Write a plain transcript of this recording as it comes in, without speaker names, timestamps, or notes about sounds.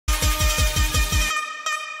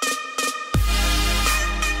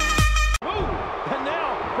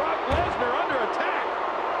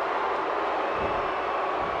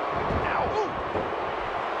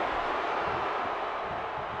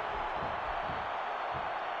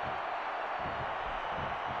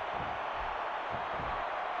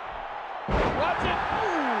Watch it.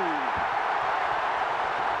 Ooh.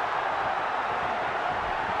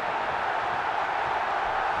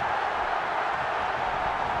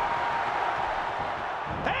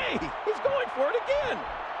 Hey, he's going for it again.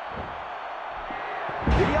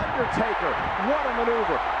 The Undertaker, what a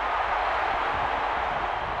maneuver.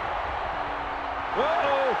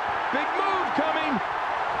 Uh-oh, big move coming.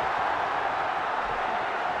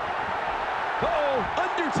 Uh-oh,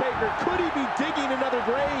 Undertaker, could he be digging another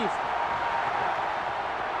grave?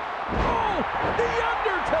 Oh, the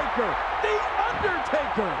Undertaker, the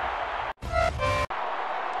Undertaker.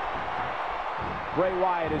 Bray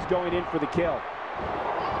Wyatt is going in for the kill.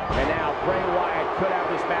 And now Bray Wyatt could have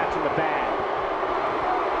this match in the bag.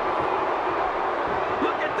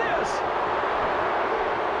 Look at this.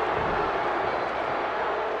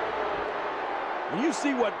 When you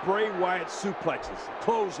see what Bray Wyatt suplexes,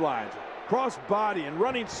 clotheslines, cross-body, and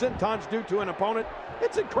running sentons do to an opponent,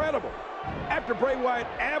 it's incredible. After Bray Wyatt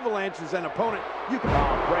avalanches an opponent, you can...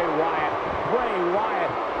 Oh, Bray Wyatt